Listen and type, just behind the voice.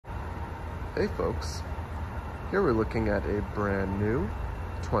Hey folks, here we're looking at a brand new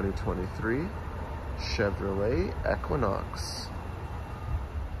 2023 Chevrolet Equinox.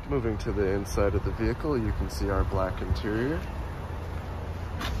 Moving to the inside of the vehicle, you can see our black interior,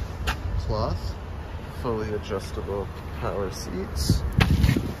 cloth, fully adjustable power seats.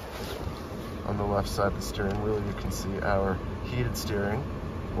 On the left side of the steering wheel, you can see our heated steering,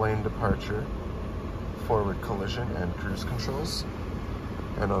 lane departure, forward collision and cruise controls.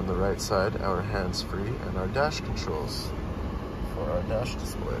 And on the right side, our hands-free and our dash controls for our dash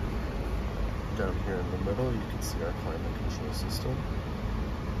display. Down here in the middle, you can see our climate control system.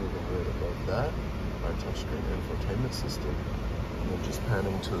 Moving right above that, our touchscreen infotainment system. And then just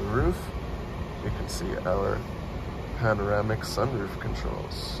panning to the roof, you can see our panoramic sunroof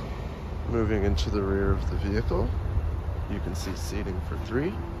controls. Moving into the rear of the vehicle, you can see seating for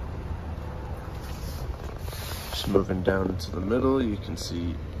 3. Just moving down into the middle, you can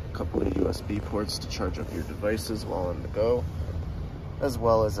see a couple of USB ports to charge up your devices while on the go, as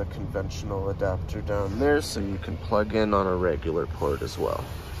well as a conventional adapter down there so you can plug in on a regular port as well.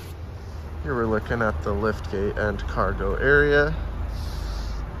 Here we're looking at the liftgate and cargo area.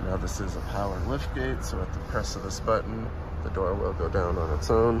 Now this is a power liftgate, so at the press of this button, the door will go down on its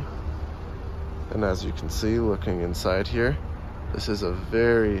own. And as you can see, looking inside here, this is a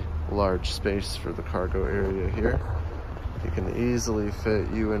very large space for the cargo area here. You can easily fit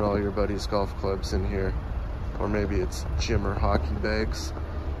you and all your buddies' golf clubs in here, or maybe it's gym or hockey bags.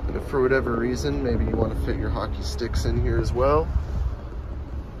 And if for whatever reason, maybe you want to fit your hockey sticks in here as well,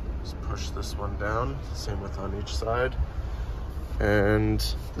 just push this one down, same with on each side. And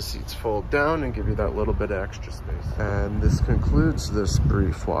the seats fold down and give you that little bit of extra space. And this concludes this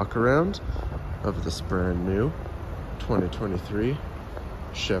brief walk around of this brand new 2023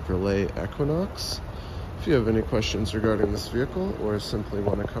 Chevrolet Equinox. If you have any questions regarding this vehicle or simply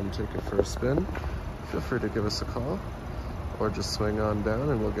want to come take it for a spin, feel free to give us a call or just swing on down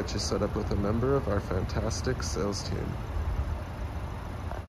and we'll get you set up with a member of our fantastic sales team.